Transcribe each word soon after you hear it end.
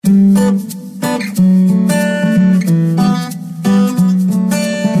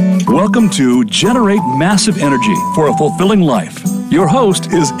Welcome to Generate Massive Energy for a Fulfilling Life. Your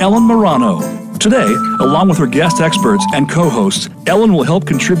host is Ellen Morano. Today, along with her guest experts and co-hosts, Ellen will help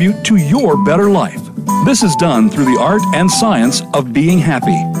contribute to your better life. This is done through the art and science of being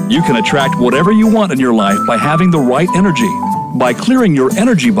happy. You can attract whatever you want in your life by having the right energy. By clearing your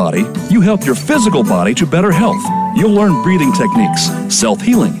energy body, you help your physical body to better health. You'll learn breathing techniques,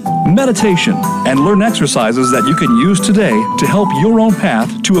 self-healing, meditation, and learn exercises that you can use today to help your own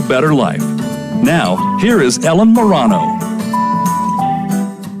path to a better life. Now, here is Ellen Morano.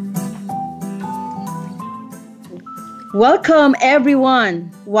 Welcome, everyone.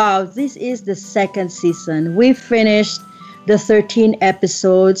 Wow, this is the second season. We finished the 13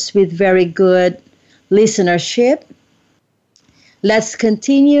 episodes with very good listenership. Let's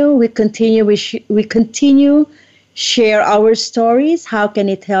continue. We continue share our stories. How can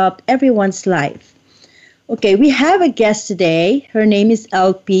it help everyone's life? Okay, we have a guest today. Her name is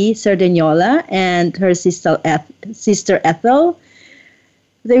LP Sardegnola and her sister Ethel.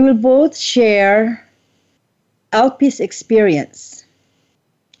 They will both share LP's experience.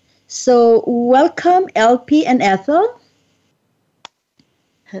 So, welcome LP and Ethel.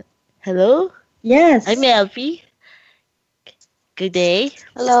 Hello? Yes. I'm LP. Good day.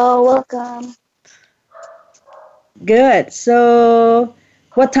 Hello, welcome. Good. So,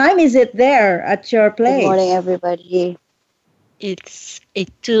 what time is it there at your place? Good morning, everybody. It's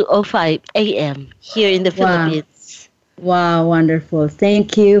 2:05 a.m. here in the Philippines. Wow, wonderful.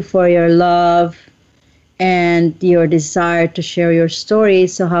 Thank you for your love and your desire to share your story.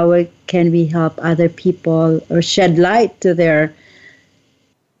 So how can we help other people or shed light to their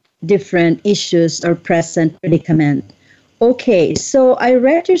different issues or present predicament? Okay, so I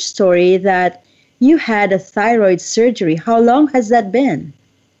read your story that you had a thyroid surgery. How long has that been?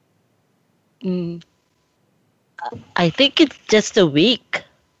 I think it's just a week.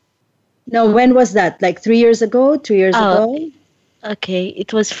 No, when was that? Like 3 years ago? 2 years ago? Okay,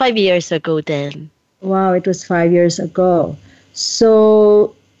 it was 5 years ago then. Wow, it was 5 years ago.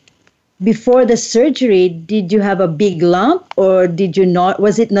 So before the surgery, did you have a big lump or did you not?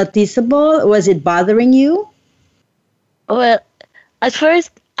 Was it noticeable? Was it bothering you? Well, at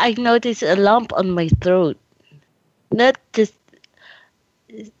first I noticed a lump on my throat. Not just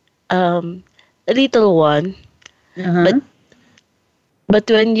a little one, but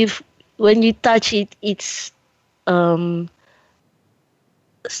when you touch it, it's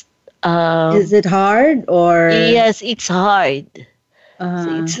is it hard or? Yes, it's hard.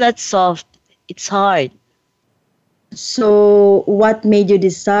 So it's not soft. It's hard. So what made you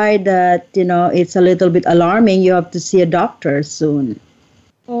decide that, it's a little bit alarming, you have to see a doctor soon?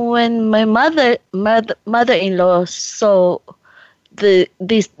 When my mother-in-law saw the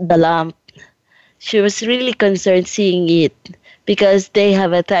lump, she was really concerned seeing it because they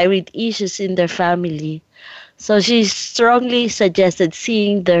have a thyroid issues in their family. So she strongly suggested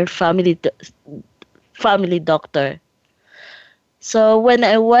seeing their family doctor. So when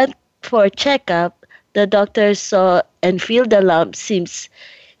I went for a checkup, the doctor saw and feel the lump. Seems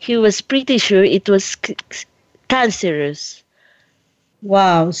he was pretty sure it was cancerous.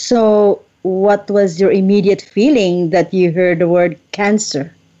 Wow. So what was your immediate feeling that you heard the word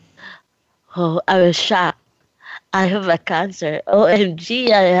cancer? Oh, I was shocked. I have a cancer.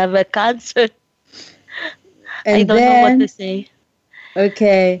 OMG, I have a cancer. And I don't know what to say.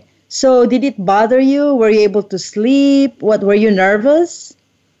 Okay. So did it bother you? Were you able to sleep? Were you nervous?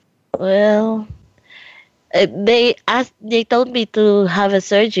 Well, they told me to have a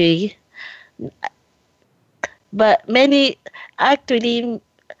surgery. But actually,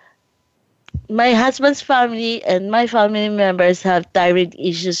 my husband's family and my family members have thyroid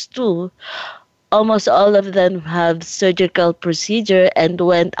issues too. Almost all of them have surgical procedure and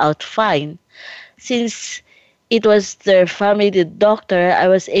went out fine. Since it was their family doctor, I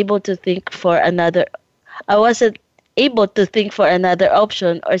wasn't able to think for another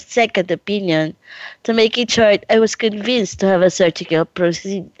option or second opinion. To make it short, I was convinced to have a surgical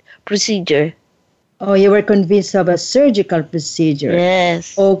procedure. Oh, you were convinced of a surgical procedure.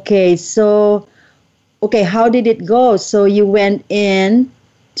 Yes. Okay, how did it go? So you went in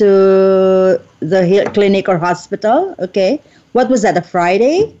to the clinic or hospital, okay? What was that, a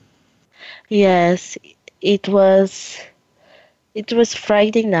Friday? Yes, it was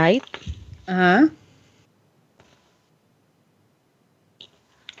Friday night. Uh-huh.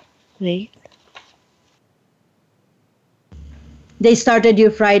 Wait. They started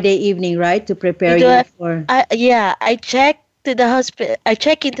you Friday evening, right, to prepare you for? I checked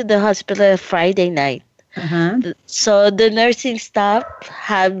into the hospital Friday night. Uh-huh. So the nursing staff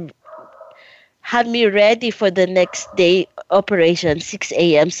have had me ready for the next day operation,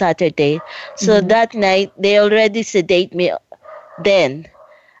 6 a.m. Saturday. So Mm-hmm. that night, they already sedate me then.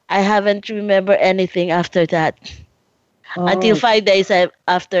 I haven't remember anything after that until Oh, 5 days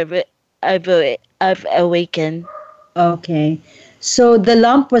after I've awakened. okay. So the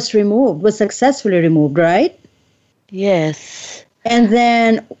lump was successfully removed, right? Yes. And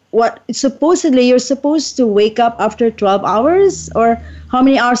then what supposedly you're supposed to wake up after 12 hours or how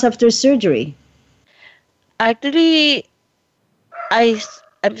many hours after surgery? Actually,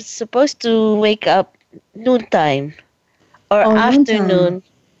 I'm supposed to wake up noontime or Oh, noontime. afternoon.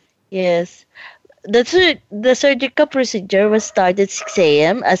 Yes. The surgical procedure was started 6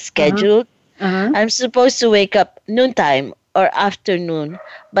 a.m. as Uh-huh. scheduled. Uh-huh. I'm supposed to wake up noontime or afternoon,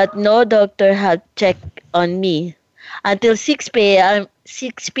 but no doctor had checked on me. Until 6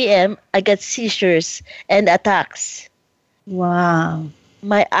 p.m. I got seizures and attacks. Wow.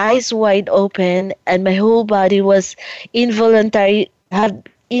 My eyes wide open and my whole body was had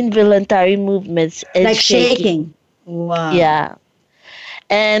involuntary movements and Like shaking. shaking. Wow. Yeah.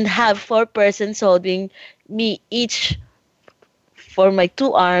 And have four persons holding me each for my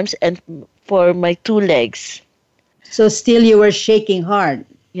two arms and for my two legs. So still you were shaking hard.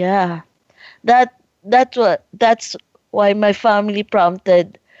 Yeah. That's why my family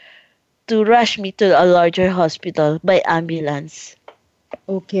prompted to rush me to a larger hospital by ambulance.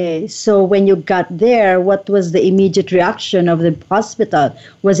 Okay. So when you got there, what was the immediate reaction of the hospital?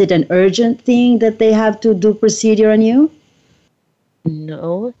 Was it an urgent thing that they have to do procedure on you?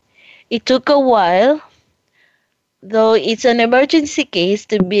 No. It took a while, though it's an emergency case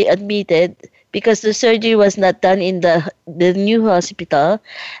to be admitted because the surgery was not done in the new hospital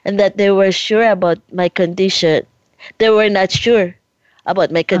and that they were sure about my condition. They were not sure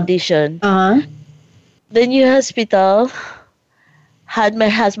about my Uh, condition. uh-huh. The new hospital had my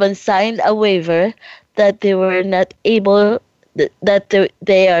husband sign a waiver that they were not able that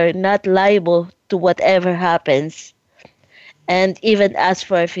they are not liable to whatever happens and even asked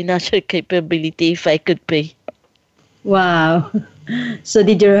for a financial capability if I could pay. Wow. So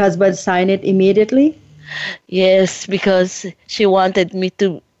did your husband sign it immediately? Yes, because she wanted me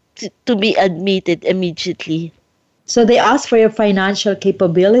to be admitted immediately. So they asked for your financial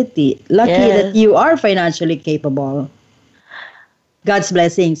capability. Lucky that Yeah, you are financially capable. God's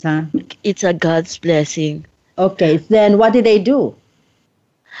blessings, huh? it's a God's blessing. Okay, then what did they do?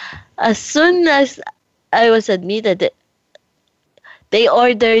 As soon as I was admitted, they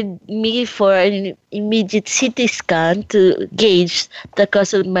ordered me for an immediate CT scan to gauge the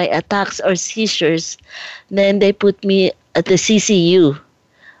cause of my attacks or seizures. Then they put me at the CCU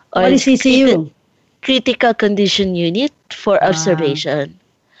or What is CCU? critical condition unit for Wow, observation.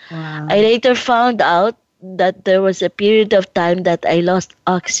 wow, I later found out that there was a period of time that I lost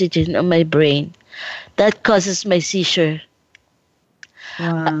oxygen on my brain. That causes my seizure.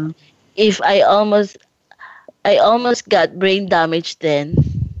 wow, If I almost got brain damage then.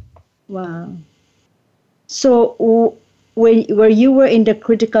 wow. So when you were in the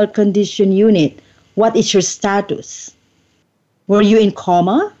critical condition unit, what is your status? Were you in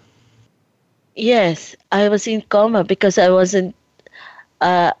coma? Yes, I was in coma because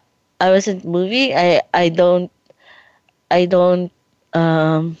uh I wasn't moving. I don't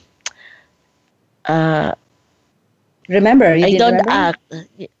um uh Remember, you I didn't don't remember? act.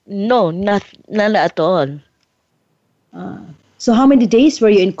 No, none at all. Uh, so how many days were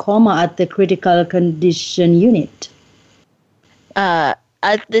you in coma at the critical condition unit? Uh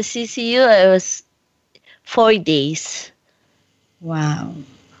at the CCU I was 4 days. Wow.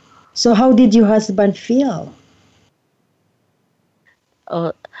 So how did your husband feel?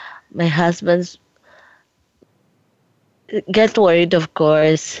 Oh, my husband's get worried, of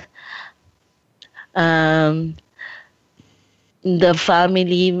course. Um, the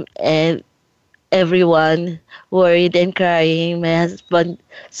family and everyone worried and crying. My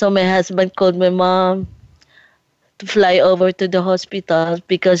husband called my mom to fly over to the hospital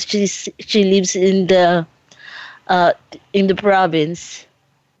because she lives uh in the province.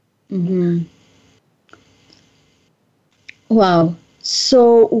 Hmm. Wow.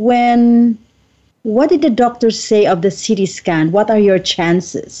 So what did the doctor say of the CT scan? What are your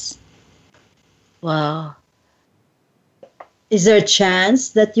chances? Wow. Is there a chance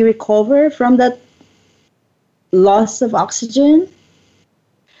that you recover from that loss of oxygen?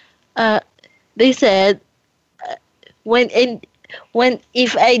 Uh, they said when in when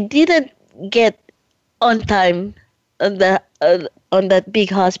if I didn't get on time on that big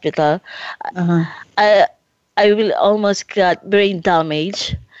hospital, Uh-huh. I I will almost got brain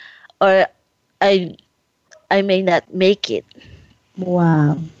damage or I I may not make it.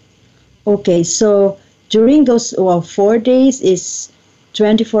 Wow. Okay, so during those 4 days is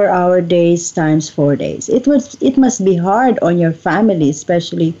 24-hour days times 4 days. It must be hard on your family,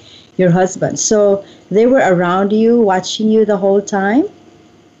 especially your husband. So they were around you, watching you the whole time.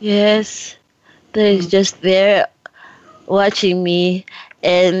 Yes, they're just there watching me,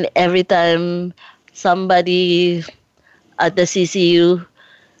 and every time somebody at the CCU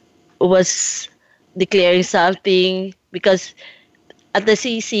was declaring something, because at the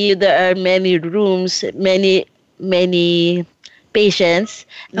CCU there are many rooms, many patients.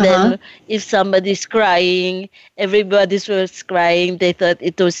 Uh huh. Then if somebody's crying, everybody was crying. They thought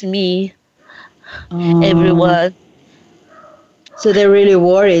it was me. Oh, Everyone. so they're really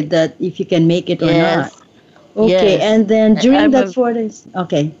worried that if you can make it or not. Yes, Okay, yes. and then I- during I'm that a, 4 days,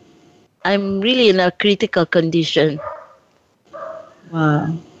 okay, I'm really in a critical condition. wow.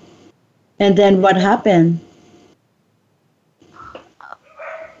 And then what happened?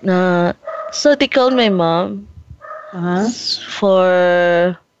 Uh, so they called my mom Uh huh.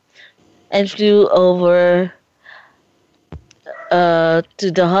 for and flew over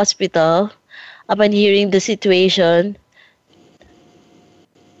to the hospital. Upon hearing the situation,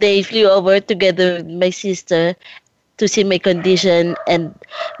 they flew over together with my sister to see my condition, and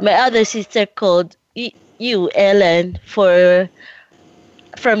my other sister called you, Ellen, for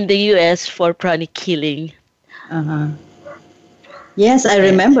from the US for chronic healing. Uh huh. Yes, I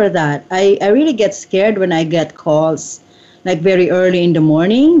Yes. remember that. I really get scared when I get calls like very early in the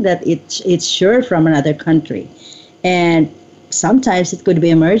morning that it's sure from another country. And sometimes it could be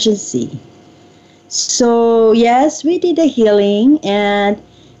emergency. So yes, we did a healing, and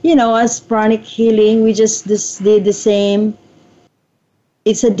as chronic healing, we just did the same.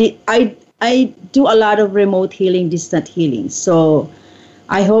 I do a lot of remote healing, distant healing. So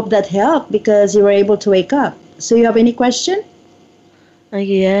I hope that helped because you were able to wake up. So you have any question?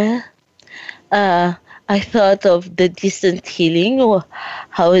 Yeah. Uh, I thought of the distant healing.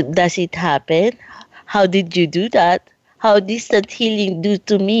 How does it happen? How did you do that? How distant healing do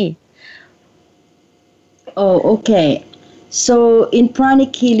to me? Oh, okay. So in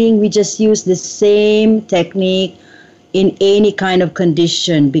pranic healing, we just use the same technique in any kind of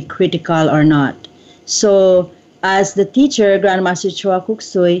condition, be critical or not. So as the teacher, Grandmaster Chua Kuk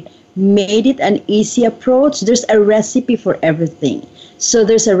Sui, made it an easy approach. There's a recipe for everything. So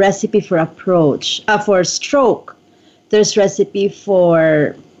there's a recipe for for stroke. There's recipe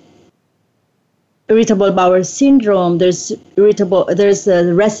for irritable bowel syndrome. There's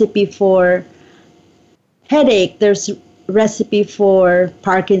a recipe for headache. There's recipe for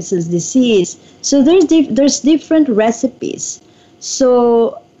Parkinson's disease. So there's different recipes.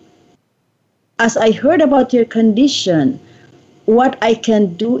 So as I heard about your condition, what I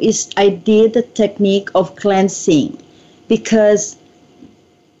can do is I did the technique of cleansing, because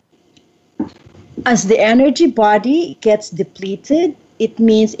as the energy body gets depleted, it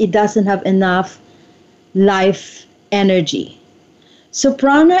means it doesn't have enough life energy. So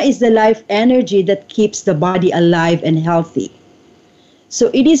prana is the life energy that keeps the body alive and healthy. So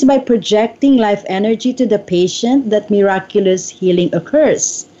it is by projecting life energy to the patient that miraculous healing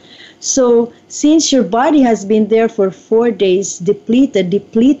occurs. So since your body has been there for 4 days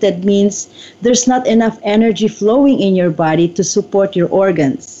depleted means there's not enough energy flowing in your body to support your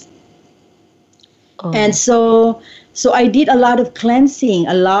organs. And Oh, so I did a lot of cleansing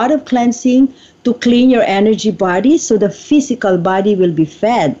to clean your energy body so the physical body will be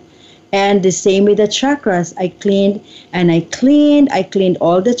fed. And the same with the chakras. I cleaned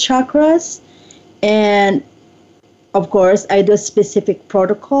all the chakras. And of course, I do a specific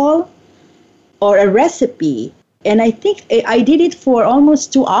protocol or a recipe. And I think I did it for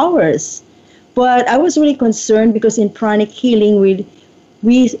almost 2 hours. But I was really concerned because in pranic healing,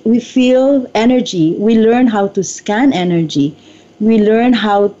 we feel energy. We learn how to scan energy. We learn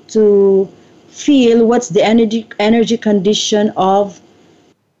how to feel what's the energy condition of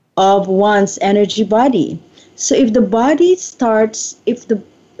one's energy body. So if the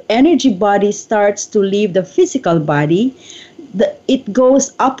energy body starts to leave the physical body, it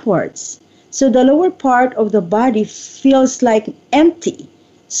goes upwards. So the lower part of the body feels like empty.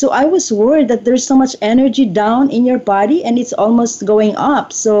 So I was worried that there's so much energy down in your body and it's almost going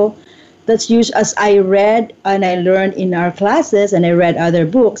up. So that's usually, as I read and I learned in our classes and I read other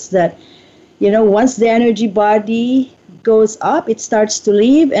books, that once the energy body goes up, it starts to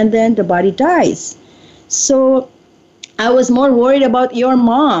leave and then the body dies. So I was more worried about your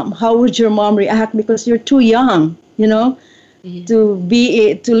mom. How would your mom react? Because you're too young, yeah.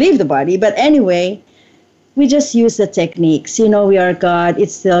 to leave the body. But anyway, we just use the techniques. We are God.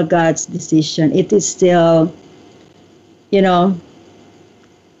 It's still God's decision. It is still, you know,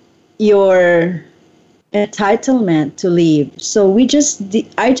 your entitlement to leave. So I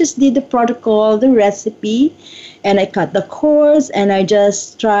just did the protocol, the recipe, and I cut the cords, and I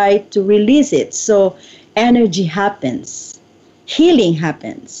just tried to release it. So energy happens, healing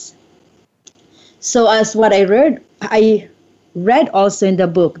happens. So as what I read also in the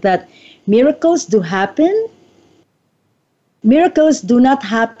book that miracles do happen. Miracles do not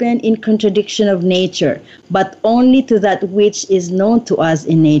happen in contradiction of nature, but only to that which is known to us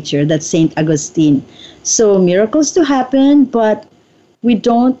in nature. That's St. Augustine. So miracles do happen, but we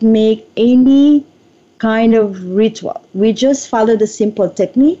don't make any kind of ritual. We just follow the simple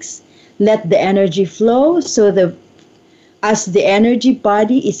techniques, let the energy flow. So as the energy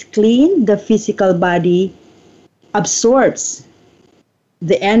body is clean, the physical body absorbs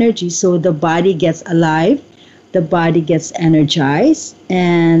the energy, so the body gets alive, the body gets energized,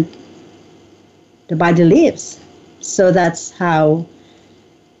 and the body lives. So that's how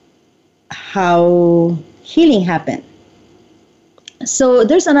healing happens. So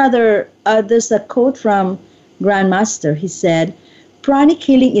there's a quote from Grandmaster. He said, "Pranic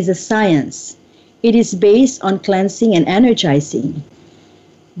healing is a science. It is based on cleansing and energizing.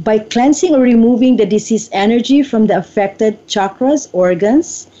 By cleansing or removing the diseased energy from the affected chakras,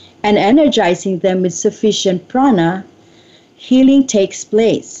 organs, and energizing them with sufficient prana, healing takes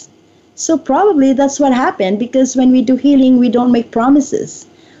place." So probably that's what happened, because when we do healing, we don't make promises.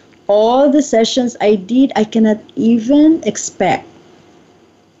 All the sessions I did, I cannot even expect.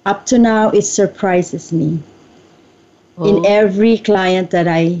 Up to now, it surprises me. In every client that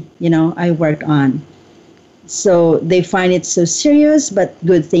I work on. So they find it so serious, but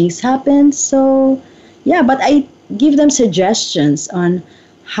good things happen. So, yeah, but I give them suggestions on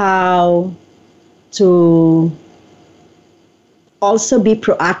how to also be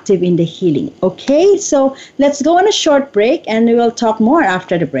proactive in the healing. Okay, so let's go on a short break, and we will talk more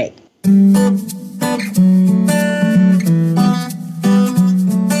after the break.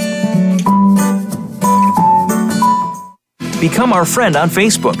 Become our friend on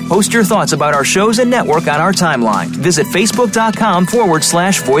Facebook. Post your thoughts about our shows and network on our timeline. Visit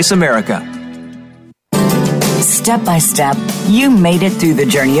facebook.com/Voice America. Step by step, you made it through the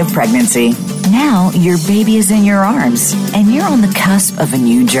journey of pregnancy. Now your baby is in your arms, and you're on the cusp of a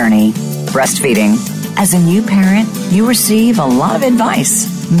new journey. Breastfeeding. As a new parent, you receive a lot of advice,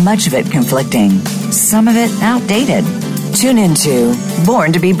 much of it conflicting, some of it outdated. Tune into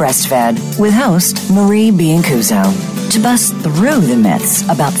Born to be Breastfed with host Marie Biancuzzo to bust through the myths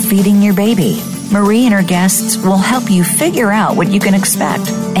about feeding your baby. Marie and her guests will help you figure out what you can expect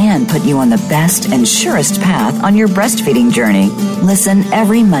and put you on the best and surest path on your breastfeeding journey. Listen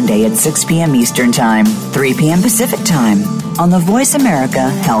every Monday at 6 p.m. Eastern Time, 3 p.m. Pacific Time on the Voice America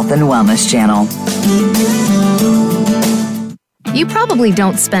Health and Wellness Channel. You probably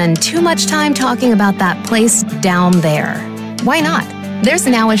don't spend too much time talking about that place down there. Why not? There's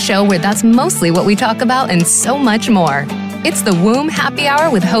now a show where that's mostly what we talk about and so much more. It's the Womb Happy Hour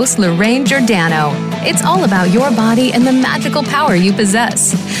with host Lorraine Giordano. It's all about your body and the magical power you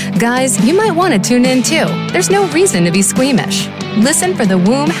possess. Guys, you might want to tune in too. There's no reason to be squeamish. Listen for the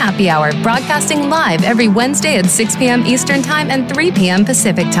Womb Happy Hour, broadcasting live every Wednesday at 6 p.m. Eastern Time and 3 p.m.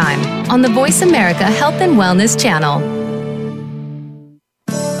 Pacific Time on the Voice America Health and Wellness Channel.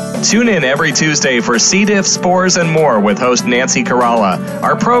 Tune in every Tuesday for C. diff, spores, and more with host Nancy Caralla.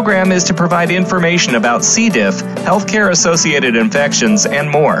 Our program is to provide information about C. diff, healthcare-associated infections,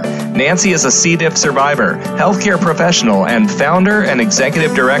 and more. Nancy is a C. diff survivor, healthcare professional, and founder and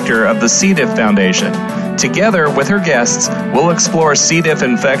executive director of the C. diff Foundation. Together with her guests, we'll explore C. diff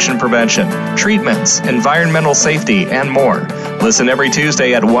infection prevention, treatments, environmental safety, and more. Listen every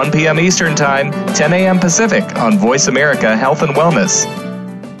Tuesday at 1 p.m. Eastern Time, 10 a.m. Pacific on Voice America Health and Wellness.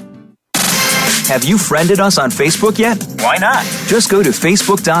 Have you friended us on Facebook yet? Why not? Just go to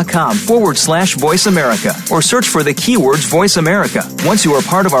facebook.com/Voice America or search for the keywords Voice America. Once you are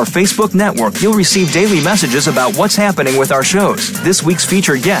part of our Facebook network, you'll receive daily messages about what's happening with our shows, this week's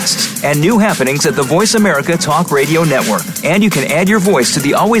featured guests, and new happenings at the Voice America Talk Radio Network. And you can add your voice to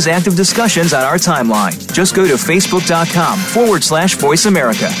the always active discussions on our timeline. Just go to facebook.com/Voice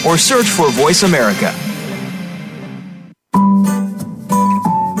America or search for Voice America.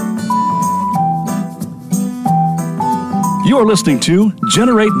 You are listening to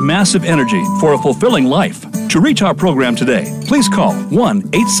Generate Massive Energy for a Fulfilling Life. To reach our program today, please call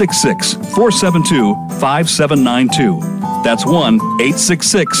 1-866-472-5792. That's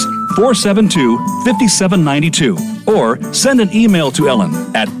 1-866-472-5792. Or send an email to Ellen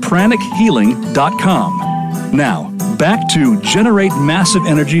at pranichealing.com. Now, back to Generate Massive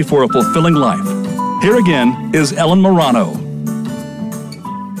Energy for a Fulfilling Life. Here again is Ellen Marano.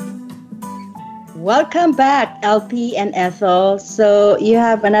 Welcome back, LP and Ethel. So you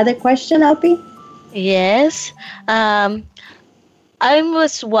have another question, LP? Yes. I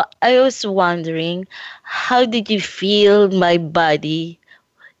was wondering, how did you feel my body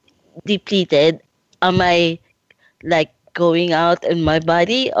depleted? Am I like going out in my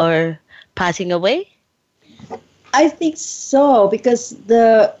body or passing away? I think so, because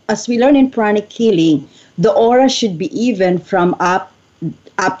as we learn in pranic healing, the aura should be even from up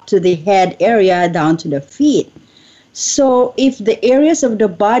to the head area down to the feet. So if the areas of the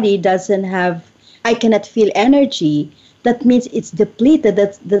body doesn't have, I cannot feel energy, that means it's depleted.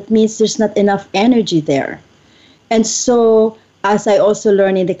 That means there's not enough energy there. And so, as I also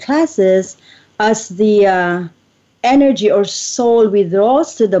learn in the classes, as the energy or soul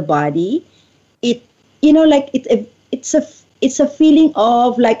withdraws to the body, it, like it's a feeling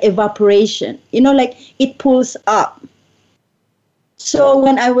of like evaporation. Like it pulls up. So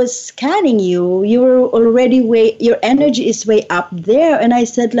when I was scanning you, you were already your energy is way up there, and I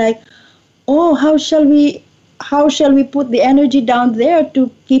said like, oh, how shall we put the energy down there to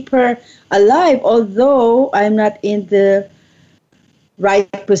keep her alive? Although I'm not in the right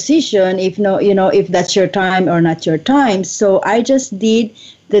position, if that's your time or not your time. So I just did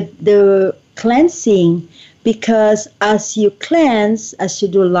the cleansing, because as you cleanse, as you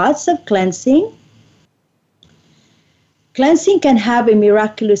do lots of cleansing can have a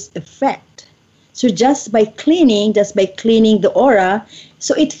miraculous effect. So just by cleaning the aura,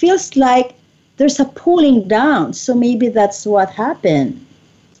 so it feels like there's a pulling down. So maybe that's what happened.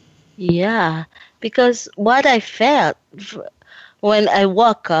 Yeah, because what I felt when I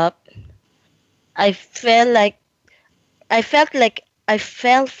woke up, I felt like I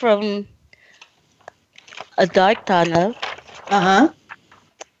fell from a dark tunnel. Uh-huh.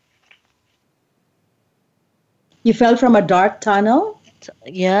 You fell from a dark tunnel?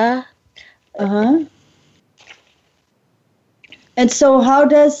 Yeah. Uh-huh. And so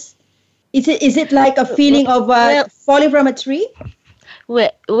is it like a feeling of falling from a tree?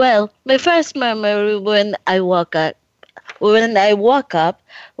 Well, my first memory when I woke up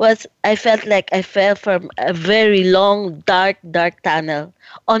was I felt like I fell from a very long, dark tunnel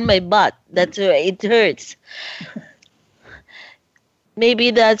on my butt. That's where it hurts.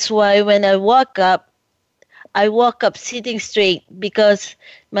 Maybe that's why when I woke up sitting straight, because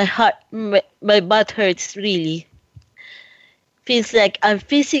my butt hurts really. Feels like I'm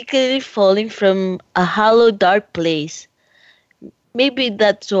physically falling from a hollow, dark place. Maybe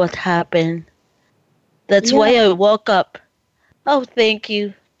that's what happened. That's why I woke up. Oh, thank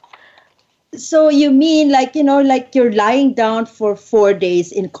you. So you mean like you're lying down for 4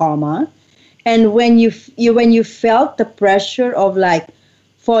 days in coma, and when you felt the pressure of like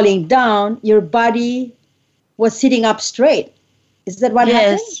falling down, your body was sitting up straight. Is that what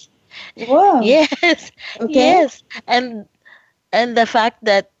happened? Wow. Yes. Okay. Yes. And the fact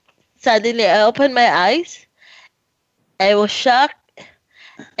that suddenly I opened my eyes, I was shocked,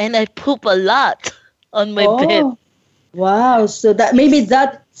 and I pooped a lot on my bed. Wow. So that's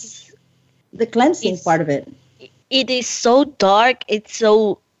the cleansing part of it. It is so dark. It's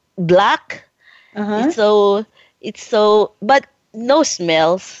so black. Uh-huh. It's so, but no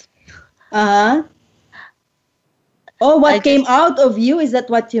smells. Uh-huh. Oh, what came out of you? Is that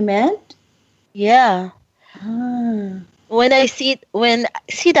what you meant? Yeah. Ah. When I sit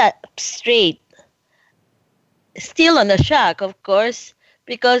up straight, still on a shock, of course,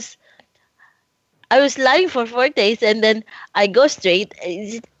 because I was lying for 4 days and then I go straight.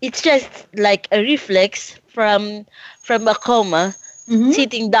 It's just like a reflex from a coma,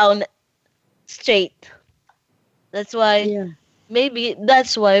 sitting down straight. That's why. Yeah. Maybe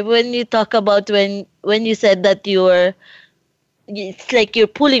that's why when you talk about when you said that it's like you're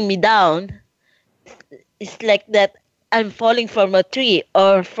pulling me down. It's like that I'm falling from a tree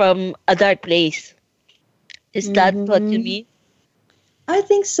or from a dark place. Is that what you mean? I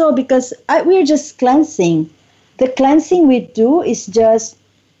think so, because we're just cleansing. The cleansing we do is just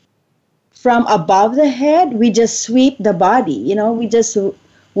from above the head. We just sweep the body. We just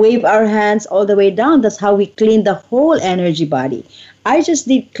wave our hands all the way down. That's how we clean the whole energy body. I just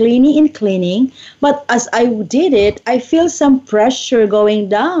did cleaning, but as I did it, I feel some pressure going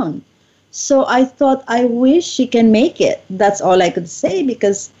down. So I thought, I wish she can make it. That's all I could say,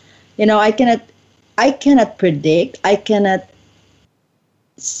 because I cannot predict. I cannot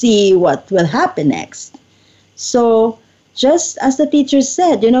see what will happen next. So just as the teacher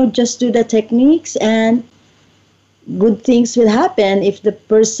said, just do the techniques and good things will happen. If the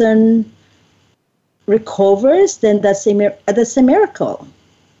person recovers, then that's a miracle.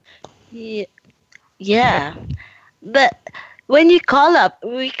 Yeah. But when you call up a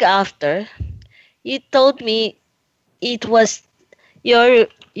week after, you told me it was your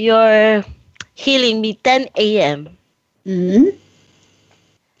healing me 10 a.m. Mm-hmm.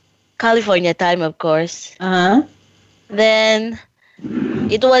 California time, of course. Uh-huh. Then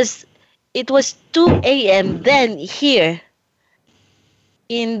it was 2 a.m. then here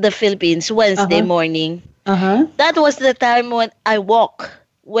in the Philippines, Wednesday Uh-huh. morning. Uh-huh. That was the time when I woke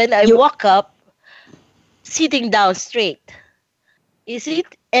up sitting down straight. Is it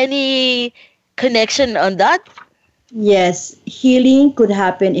any connection on that? Yes, healing could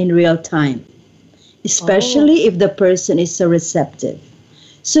happen in real time, Oh. especially if the person is so receptive.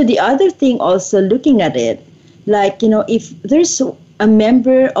 So the other thing also looking at it, like, if there's a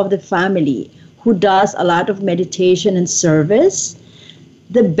member of the family who does a lot of meditation and service,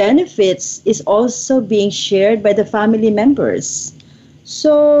 the benefits is also being shared by the family members.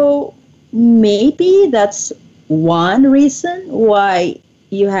 So maybe that's one reason why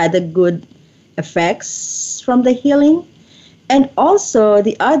you had a good effects from the healing. And also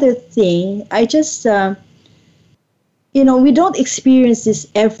the other thing, I just we don't experience this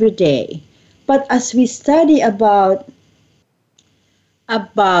every day, but as we study about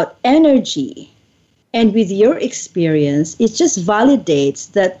energy, and with your experience, it just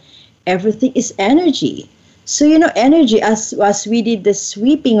validates that everything is energy. So energy, as we did the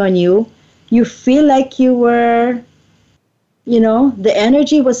sweeping on you, you feel like you were, the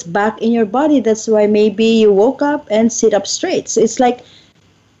energy was back in your body. That's why maybe you woke up and sit up straight. So it's like,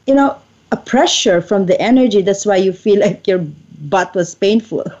 you know a pressure from the energy. That's why you feel like your butt was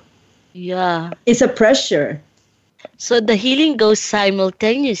painful. Yeah. It's a pressure. So the healing goes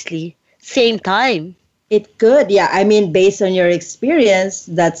simultaneously, same time. It could, yeah. I mean, based on your experience,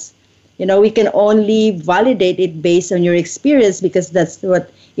 that's, we can only validate it based on your experience, because that's what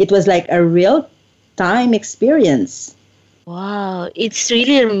it was, like a real time experience. Wow, it's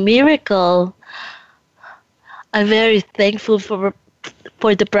really a miracle. I'm very thankful for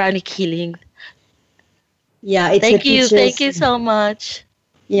the pranic healing. Yeah, it's a Thank teacher's. you so much.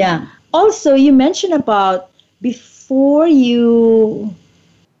 Yeah. Also, you mentioned about before you,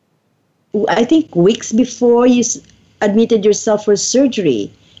 I think weeks before you admitted yourself for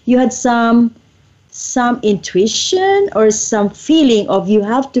surgery, you had some intuition or some feeling of you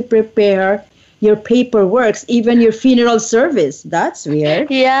have to prepare your paperwork, even your funeral service. That's weird.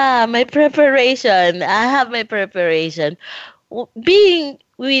 Yeah, my preparation. I have my preparation. Being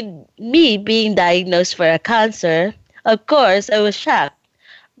with me being diagnosed for a cancer, of course, I was shocked.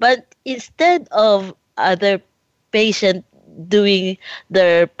 But instead of other patient doing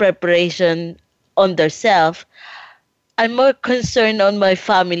their preparation on themselves, I'm more concerned on my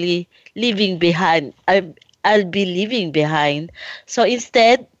family leaving behind. I'll be leaving behind. So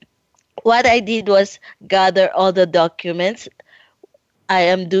instead, what I did was gather all the documents I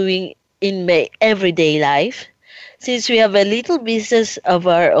am doing in my everyday life. Since we have a little business of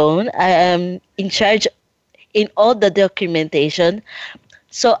our own, I am in charge in all the documentation.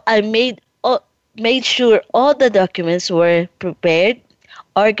 So I made sure all the documents were prepared,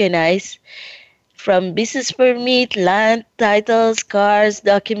 organized, from business permit, land, titles, cars,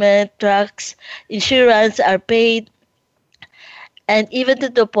 document, trucks, insurance are paid, and even to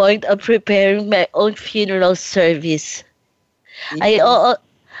the point of preparing my own funeral service. I Yes. al-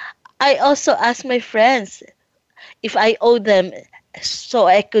 I also asked my friends if I owe them so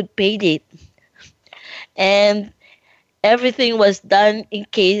I could pay it. And everything was done in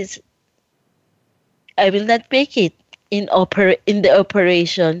case I will not make it in the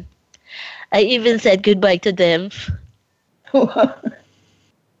operation. I even said goodbye to them.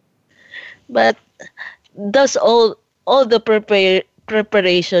 But that's all the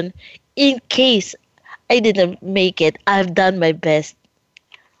preparation in case I didn't make it. I've done my best.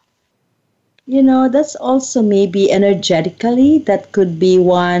 That's also maybe energetically that could be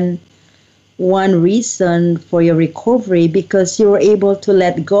one reason for your recovery, because you were able to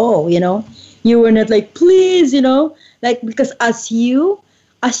let go. You were not like, please, like, because as you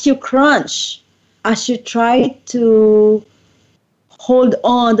crunch, as you try to hold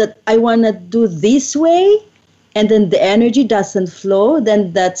on that I want to do this way, and then the energy doesn't flow,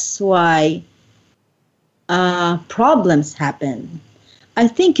 then that's why problems happen. I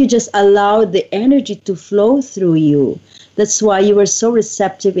think you just allowed the energy to flow through you. That's why you were so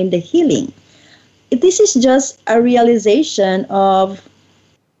receptive in the healing. This is just a realization of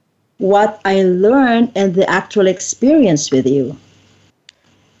what I learned and the actual experience with you.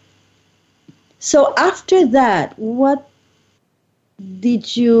 So after that, what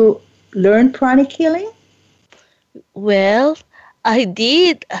did you learn pranic healing? Well, I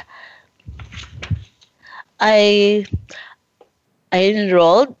did. I I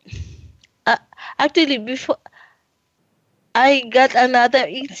enrolled. Uh, Actually, before I got another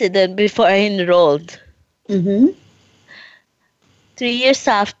incident before I enrolled. Mm-hmm. 3 years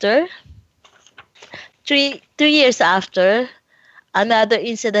after, 3 years after, another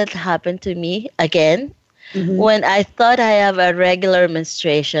incident happened to me again Mm-hmm. when I thought I have a regular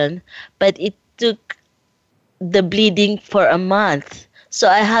menstruation, but it took the bleeding for a month. So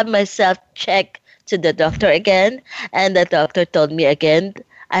I had myself checked to the doctor again, and the doctor told me again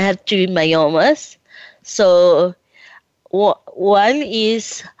I have 3 myomas. So one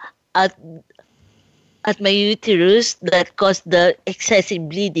is at my uterus that caused the excessive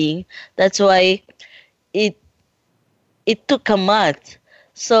bleeding. That's why it it took a month.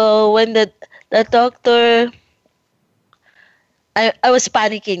 So when the doctor, I was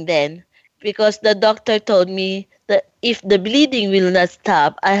panicking then because the doctor told me that if the bleeding will not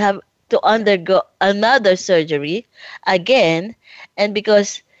stop, I have to undergo another surgery again, and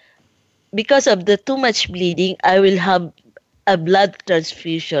because of the too much bleeding, I will have a blood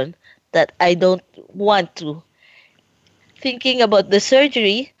transfusion that I don't want to. Thinking about the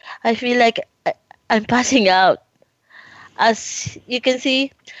surgery, I feel like I'm passing out. As you can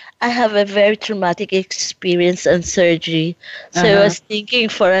see, I have a very traumatic experience on surgery. So I Uh-huh. was thinking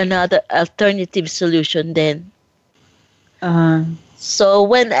for another alternative solution then. Uh-huh. So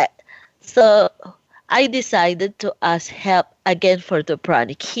so I decided to ask help again for the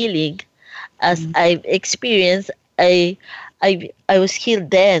chronic healing. As I've experienced, I was healed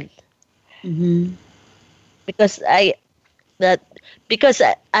then Mm-hmm. because that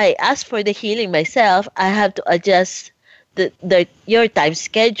I asked for the healing myself. I have to adjust your time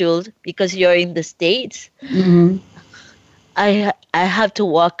schedule because you're in the States. Mm-hmm. I have to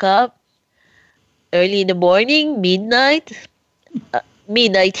wake up early in the morning,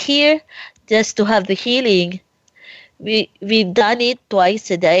 midnight here, just to have the healing. We've done it twice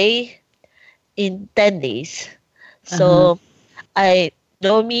a day in 10 days. Uh-huh. So I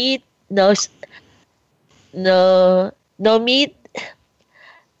no meat, no meat.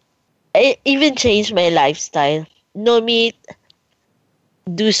 I even changed my lifestyle. No meat,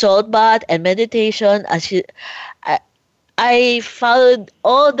 do salt bath and meditation. I, I followed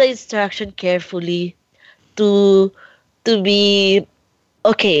all the instruction carefully to to be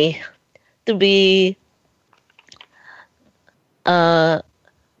okay, to be uh,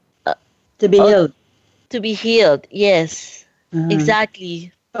 To be uh healed. to be healed. Yes, Uh-huh.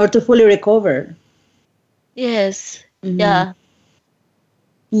 exactly. Or to fully recover. Yes, Mm-hmm. yeah.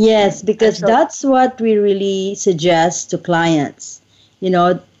 Yes, I'm because so that's what we really suggest to clients. You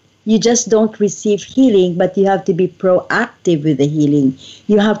know, you just don't receive healing, but you have to be proactive with the healing.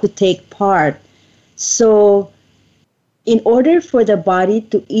 You have to take part. So, in order for the body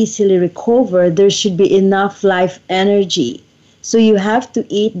to easily recover, there should be enough life energy. So, you have to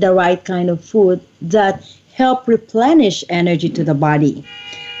eat the right kind of food that help replenish energy to the body.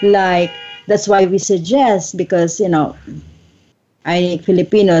 Like, that's why we suggest, because, I think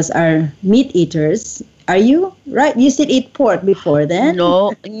Filipinos are meat eaters. Are you? Right? You said eat pork before then?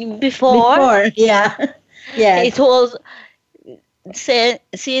 no before Before, yeah. it Yes. was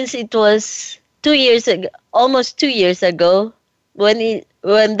since it was 2 years ago, almost 2 years ago, when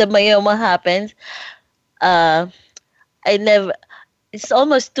the myoma happened. Uh, I never. It's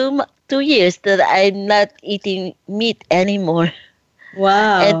almost 2 years that I'm not eating meat anymore.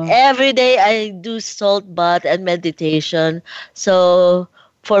 And Wow. every day I do salt bath and meditation. So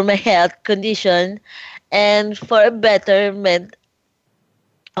for my health condition and for a betterment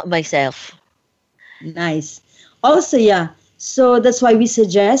of myself. Nice. Also, yeah. So that's why we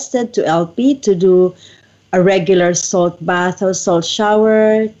suggested to LP to do a regular salt bath or salt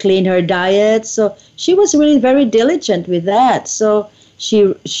shower, clean her diet. So she was really very diligent with that. So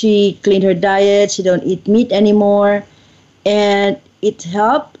she cleaned her diet. She don't eat meat anymore, and it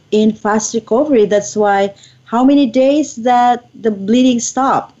helped in fast recovery. That's why how many days that the bleeding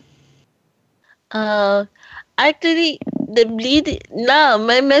stopped? Uh, Actually, the bleed now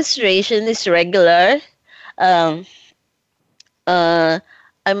my menstruation is regular. Um, uh,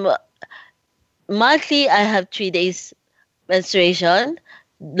 I'm monthly. I have 3 days menstruation.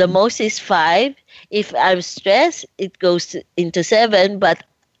 The most is 5. If I'm stressed, it goes into 7. But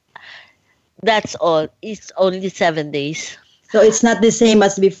that's all. It's only 7 days. So it's not the same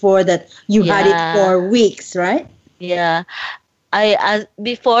as before that you had it Yeah, for weeks, right? yeah.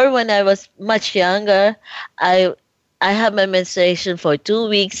 Before when I was much younger, I I have my menstruation for 2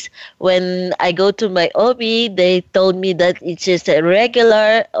 weeks. When I go to my OB, they told me that it's just a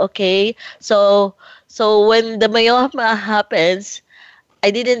regular. Okay, so when the myoma happens,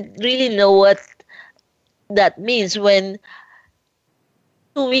 I didn't really know what that means. When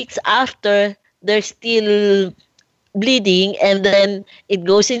 2 weeks after, there's still bleeding, and then it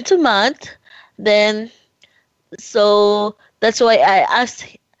goes into month. Then, so that's why I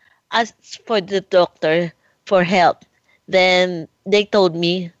asked for the doctor for help. Then they told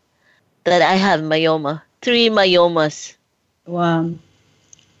me that I have myoma, 3 myomas. Wow.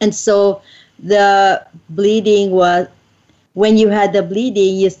 And so the bleeding was, when you had the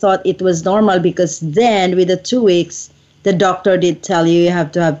bleeding, you thought it was normal because then with the 2 weeks, the doctor did tell you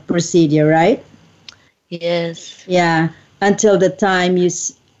have to have procedure, right? Yes. Yeah. Until the time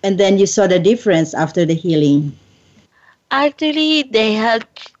and then you saw the difference after the healing. Actually, they have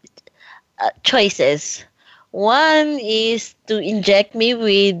choices. One is to inject me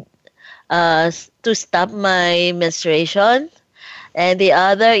with to stop my menstruation, and the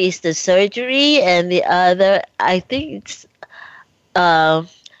other is the surgery, and the other, I think it's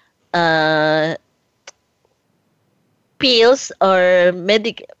pills or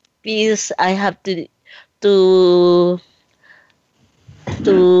pills I have to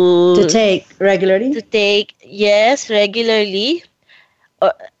take regularly. To take, yes, regularly.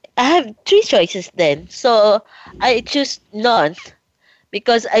 I have 3 choices then, so I choose none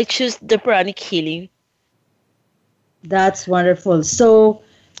because I choose the pranic healing. That's wonderful. So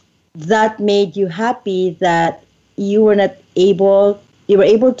that made you happy that you were able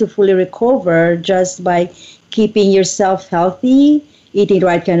to fully recover just by keeping yourself healthy, eating the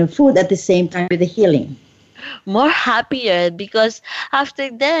right kind of food at the same time with the healing. More happier because after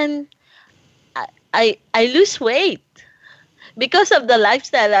then I lose weight because of the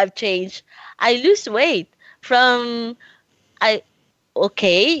lifestyle I've changed. I lose weight from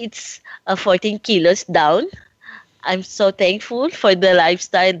it's 14 kilos down. I'm so thankful for the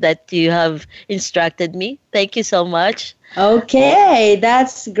lifestyle that you have instructed me. Thank you so much. Okay,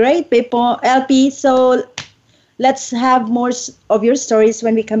 that's great, people. LP, so let's have more of your stories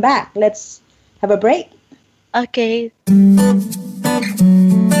when we come back. Let's have a break. Okay.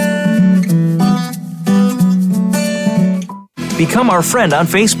 Become our friend on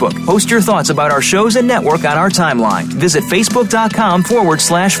Facebook. Post your thoughts about our shows and network on our timeline. Visit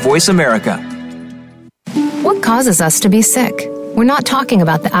facebook.com/Voice America. What causes us to be sick? We're not talking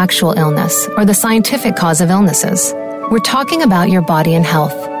about the actual illness or the scientific cause of illnesses. We're talking about your body and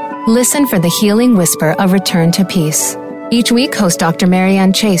health. Listen for the healing whisper of return to peace. Each week, host Dr.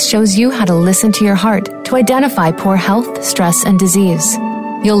 Marianne Chase shows you how to listen to your heart to identify poor health, stress, and disease.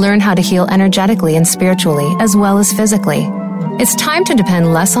 You'll learn how to heal energetically and spiritually as well as physically. It's time to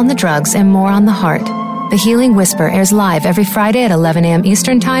depend less on the drugs and more on the heart. The Healing Whisper airs live every Friday at 11 a.m.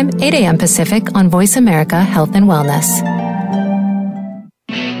 Eastern Time, 8 a.m. Pacific on Voice America Health and Wellness.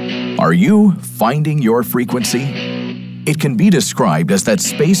 Are you finding your frequency? It can be described as that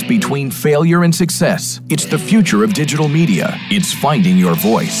space between failure and success. It's the future of digital media. It's finding your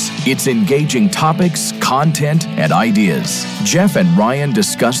voice. It's engaging topics, content, and ideas. Jeff and Ryan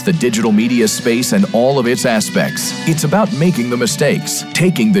discuss the digital media space and all of its aspects. It's about making the mistakes,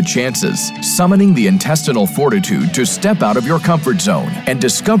 taking the chances, summoning the intestinal fortitude to step out of your comfort zone, and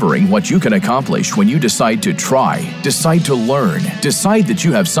discovering what you can accomplish when you decide to try, decide to learn, decide that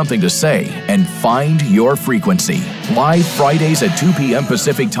you have something to say, and find your frequency. Live Fridays at 2 p.m.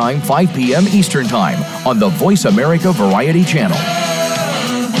 Pacific Time, 5 p.m. Eastern Time on the Voice America Variety Channel.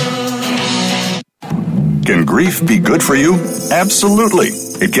 Can grief be good for you? Absolutely.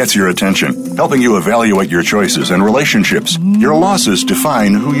 It gets your attention, helping you evaluate your choices and relationships. Your losses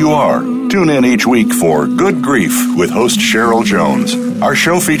define who you are. Tune in each week for Good Grief with host Cheryl Jones. Our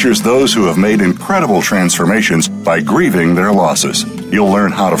show features those who have made incredible transformations by grieving their losses. You'll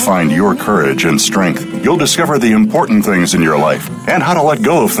learn how to find your courage and strength. You'll discover the important things in your life and how to let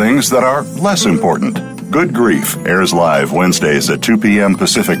go of things that are less important. Good Grief airs live Wednesdays at 2 p.m.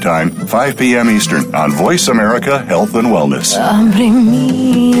 Pacific Time, 5 p.m. Eastern on Voice America Health and Wellness.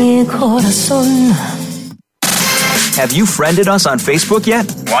 Have you friended us on Facebook yet?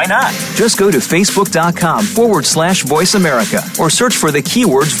 Why not? Just go to facebook.com/Voice America or search for the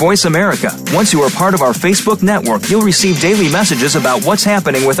keywords Voice America. Once you are part of our Facebook network, you'll receive daily messages about what's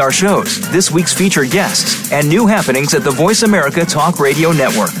happening with our shows, this week's featured guests, and new happenings at the Voice America Talk Radio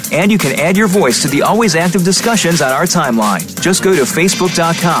Network. And you can add your voice to the always active discussions on our timeline. Just go to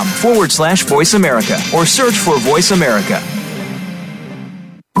facebook.com/Voice America or search for Voice America.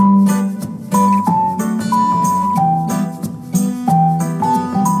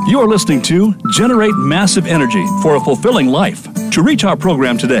 You are listening to Generate Massive Energy for a Fulfilling Life. To reach our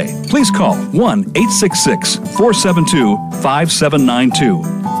program today, please call 1-866-472-5792.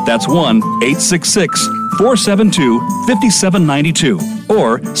 That's 1-866-472-5792.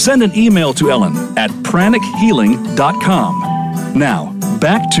 Or send an email to Ellen at pranichealing.com. Now,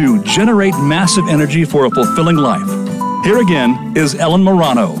 back to Generate Massive Energy for a Fulfilling Life. Here again is Ellen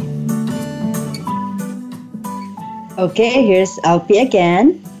Morano. Okay, here's LP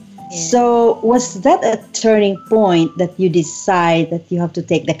again. So was that a turning point that you decide that you have to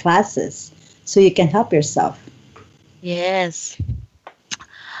take the classes so you can help yourself? Yes.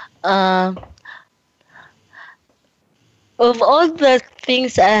 Of all the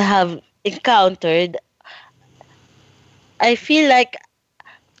things I have encountered, I feel like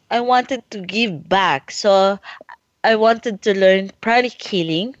I wanted to give back. So I wanted to learn pranic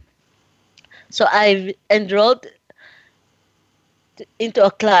healing. So I enrolled into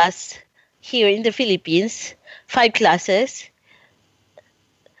a class here in the Philippines, 5 classes.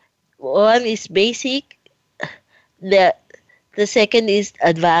 One is basic, the second is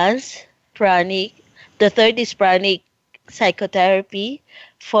advanced pranic, the third is pranic psychotherapy,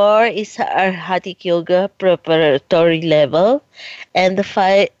 4 is Arhatic yoga preparatory level, and the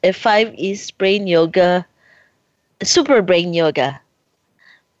 5 is brain yoga, super brain yoga.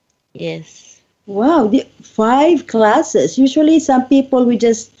 Yes. Wow, 5 classes. Usually some people we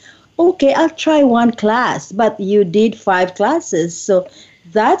just, okay, I'll try one class, but you did 5 classes. So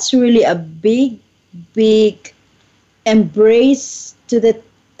that's really a big embrace to the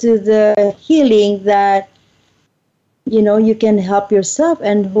healing that you can help yourself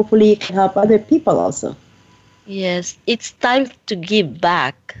and hopefully you can help other people also. Yes, it's time to give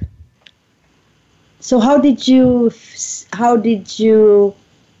back. So how did you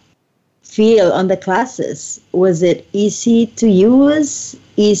feel on the classes? Was it easy to use,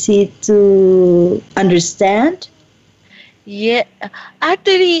 easy to understand? Yeah,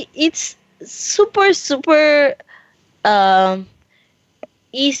 actually it's super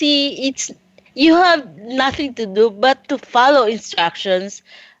easy. You have nothing to do but to follow instructions.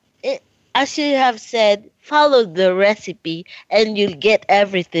 As you have said, follow the recipe and you'll get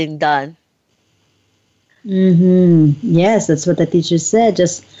everything done. Yes, that's what the teacher said.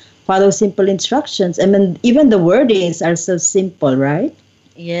 Just follow simple instructions. I mean, even the wordings are so simple, right?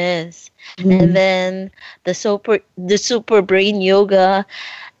 Yes. And then the super brain yoga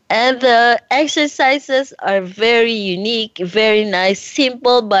and the exercises are very unique, very nice,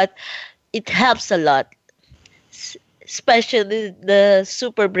 simple, but it helps a lot, especially the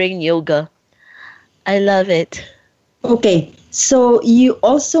super brain yoga. I love it. Okay, so you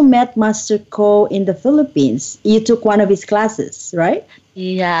also met Master Ko in the Philippines. You took one of his classes, right?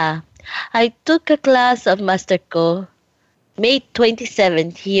 Yeah. I took a class of Master Ko May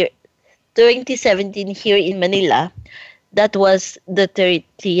 2017 here in Manila. That was the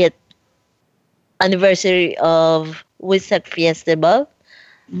 30th anniversary of Wisak Festival.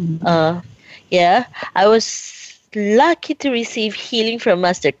 Yeah, I was lucky to receive healing from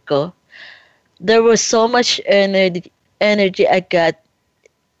Master Ko. There was so much energy I got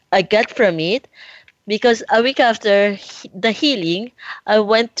from it, because a week after the healing, I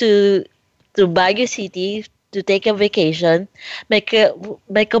went to Baguio City to take a vacation. My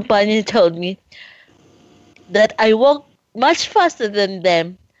companion told me that I walked much faster than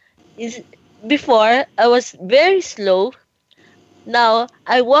them. Before, I was very slow. Now,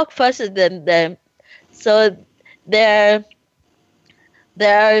 I walk faster than them. So, they're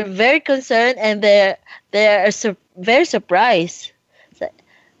very concerned and they're very surprised.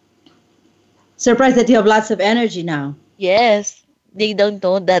 Surprised that you have lots of energy now. Yes, they don't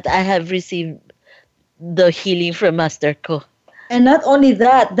know that I have received the healing from Master Ko. And not only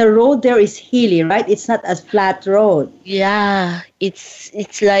that, the road there is hilly, right? It's not a flat road. Yeah, it's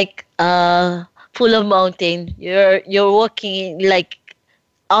like full of mountain. You're walking like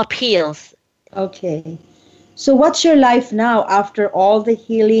up hills. Okay. So what's your life now after all the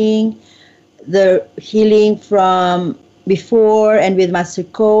healing from before and with Master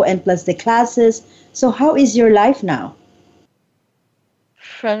Ko and plus the classes? So how is your life now?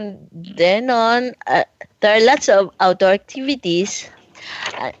 From then on, there are lots of outdoor activities.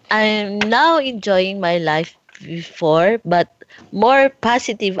 I'm now enjoying my life before, but more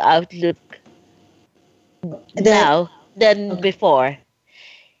positive outlook now than before.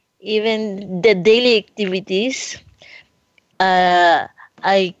 Even the daily activities,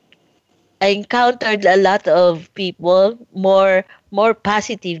 I encountered a lot of people more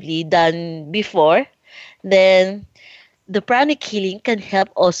positively than before. Then the pranic healing can help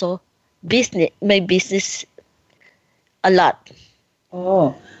also my business a lot.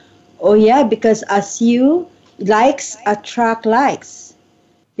 Oh yeah, because as you likes attract likes.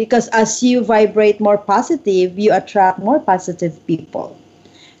 Because as you vibrate more positive, you attract more positive people.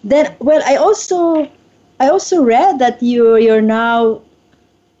 Then, well, I also read that you're now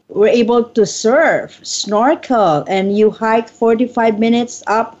were able to surf, snorkel, and you hiked 45 minutes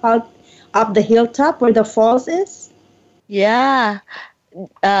up the hilltop where the falls is? Yeah.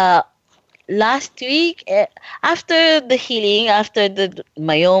 Uh, Last week, after the healing, after the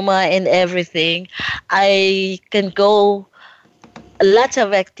myoma and everything, I can go lots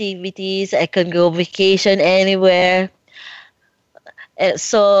of activities. I can go vacation anywhere.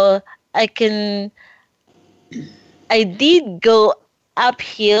 So I can. I did go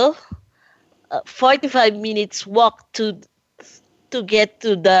uphill, 45 minutes walk to get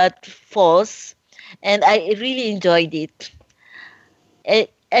to that falls, and I really enjoyed it.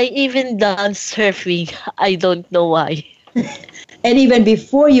 I even done surfing. I don't know why. And even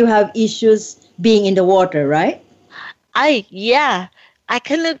before you have issues being in the water, right? Yeah, I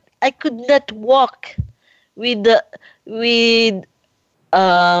could not walk with the with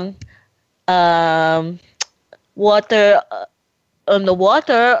um um water on the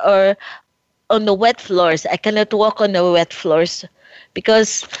water or on the wet floors. I cannot walk on the wet floors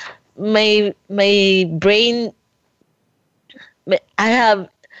because my brain, I have,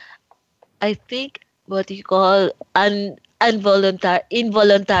 I think, what you call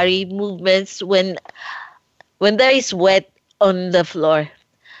involuntary movements when there is wet on the floor.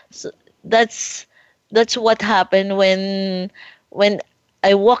 So that's what happened when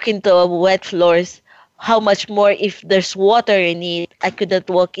I walk into a wet floors. How much more if there's water in it? I could not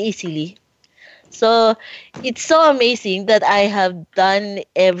walk easily. So it's so amazing that I have done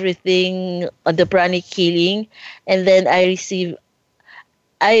everything on the pranic healing, and then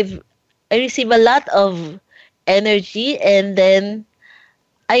I've I receive a lot of energy, and then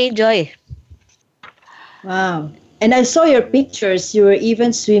I enjoy. Wow. And I saw your pictures. You were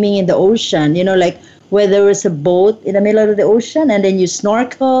even swimming in the ocean, like where there was a boat in the middle of the ocean and then you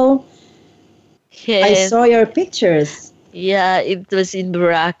snorkel. I Yes. saw your pictures. Yeah, it was in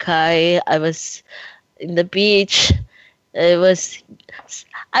Boracay. I was in the beach. I was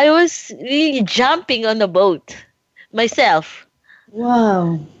I was really jumping on the boat myself.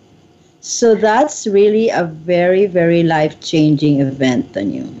 Wow. So that's really a very, very life-changing event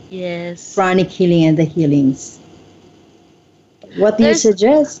on you. Yes. Pranic healing and the healings. What do you There's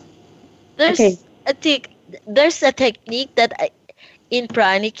suggest? there's Okay. there's a technique in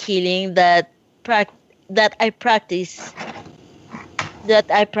pranic healing prac- that I practice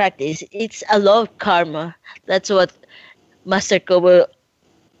It's a law of karma. That's what Master Kobo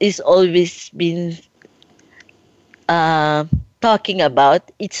is always been uh, talking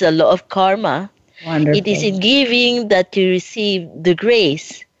about. It's a law of karma. It is Wonderful. in giving that you receive the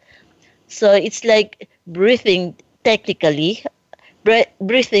grace. So it's like breathing techniques.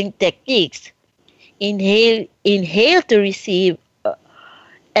 Inhale to receive,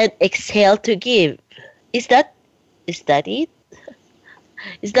 and exhale to give. Is that is that it?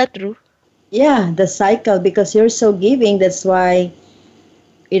 Is that true? Yeah, the cycle, because you're so giving, that's why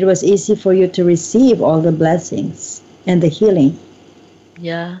it was easy for you to receive all the blessings and the healing.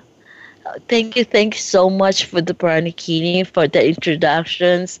 Yeah. Thank you so much for the pranic healing, for the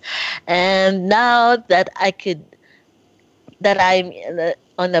introductions, and now that I'm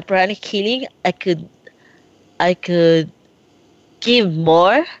on the pranic healing, I could give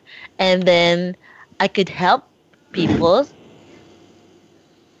more, and then I could help people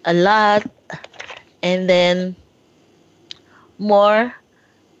a lot, and then more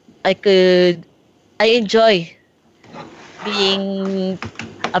I could I enjoy being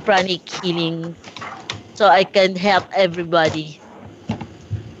a pranic healing, so I can help everybody.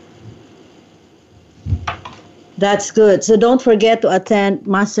 That's good. So don't forget to attend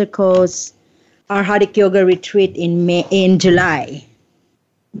Master Co's Arhadic Yoga retreat in July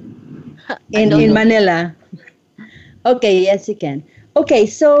I in don't in know. Manila. Okay, yes you can. Okay,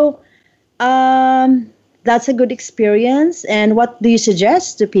 so that's a good experience. And what do you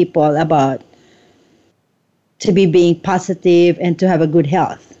suggest to people about to be being positive and to have a good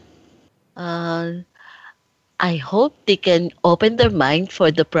health? Uh, I hope they can open their mind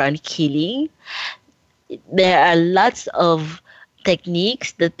for the pranic healing. There are lots of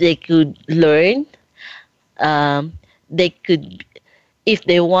techniques that they could learn. They could, if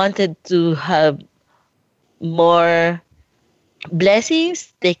they wanted to have more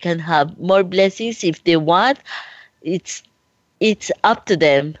blessings, they can have more blessings if they want. It's it's up to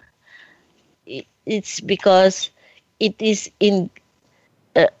them. It's because it is in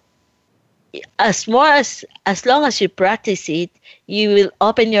uh, as long as you practice it, you will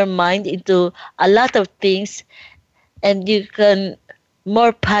open your mind into a lot of things, and you can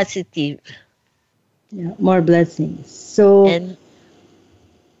more positive, Yeah, more blessings. So and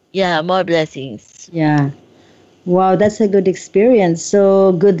yeah, more blessings. yeah. Wow, that's a good experience.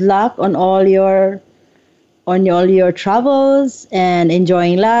 So good luck on all your travels and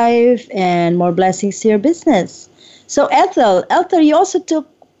enjoying life and more blessings to your business. So Ethel, you also took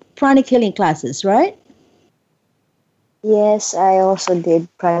pranic healing classes, right? Yes, I also did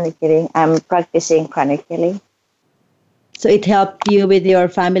pranic healing. I'm practicing pranic healing. So it helped you with your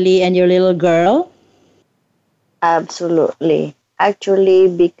family and your little girl? Absolutely. Actually,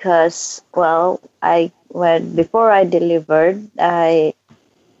 because, before I delivered, pranic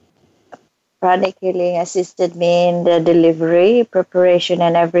healing assisted me in the delivery, preparation,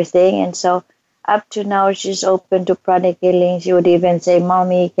 and everything. And so up to now, she's open to pranic healing. She would even say,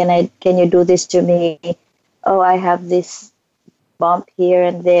 "Mommy, can you do this to me? Oh, I have this bump here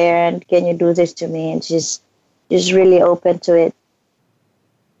and there, and can you do this to me?" And she's really open to it.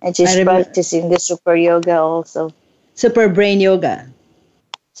 And she's practicing the super yoga also. Super brain yoga.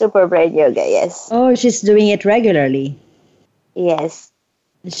 Super brain yoga, yes. Oh, she's doing it regularly. Yes.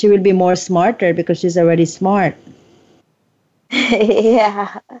 She will be more smarter because she's already smart.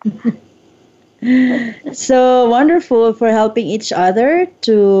 Yeah. So wonderful for helping each other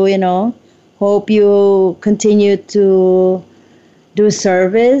to, hope you continue to do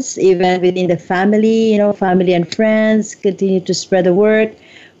service even within the family, family and friends, continue to spread the word.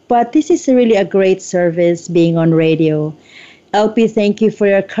 But this is really a great service being on radio. LP, thank you for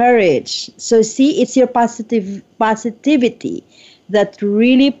your courage. So see, it's your positivity that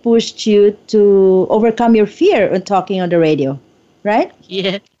really pushed you to overcome your fear on talking on the radio, right?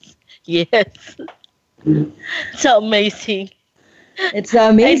 Yes. It's amazing. It's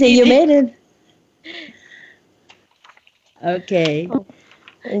amazing. You made it. Okay.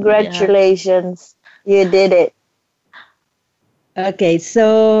 Congratulations. Yeah. You did it. Okay,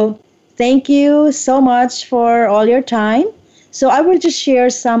 so thank you so much for all your time. So I will just share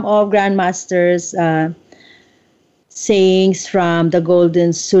some of Grandmaster's sayings from the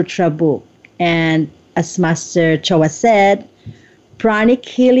Golden Sutra book. And as Master Choa said, pranic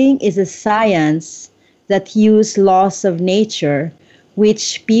healing is a science that uses laws of nature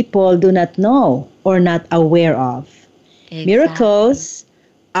which people do not know or not aware of. Exactly. Miracles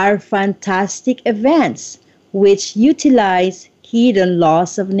are fantastic events which utilize hidden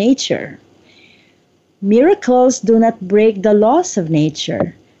laws of nature. Miracles do not break the laws of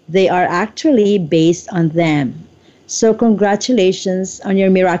nature. They are actually based on them. So congratulations on your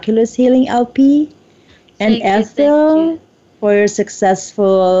miraculous healing, LP. And Ethel, for your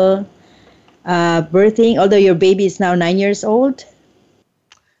successful birthing, although your baby is now 9 years old.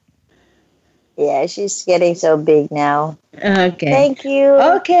 Yeah, she's getting so big now. Okay. Thank you.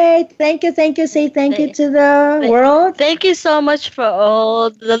 Okay, thank you. Say thank you to the world. Thank you so much for all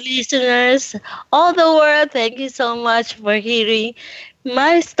the listeners, all the world. Thank you so much for hearing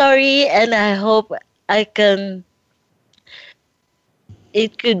my story, and I hope it could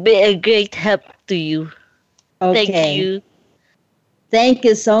be a great help to you. Okay. Thank you. Thank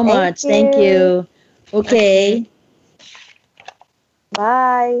you so much. Thank you. Okay.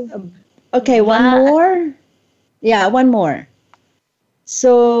 Bye. Okay, one more. Yeah, one more.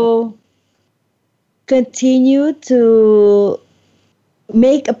 So continue to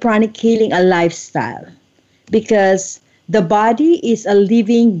make a pranic healing a lifestyle, because the body is a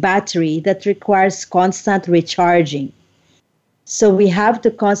living battery that requires constant recharging. So we have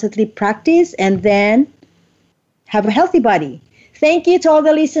to constantly practice and then have a healthy body. Thank you to all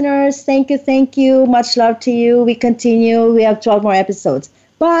the listeners. Thank you. Much love to you. We continue. We have 12 more episodes.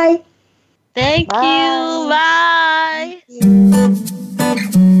 Bye. Thank you. Bye.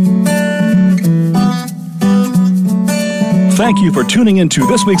 Thank you for tuning into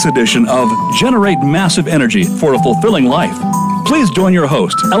this week's edition of Generate Massive Energy for a Fulfilling Life. Please join your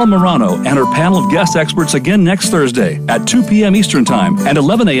host, Ellen Morano, and her panel of guest experts again next Thursday at 2 p.m. Eastern Time and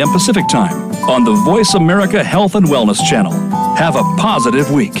 11 a.m. Pacific Time on the Voice America Health and Wellness Channel. Have a positive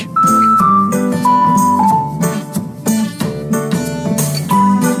week.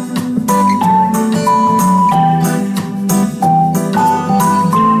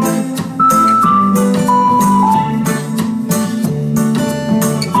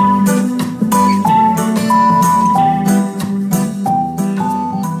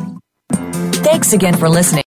 Thanks again for listening.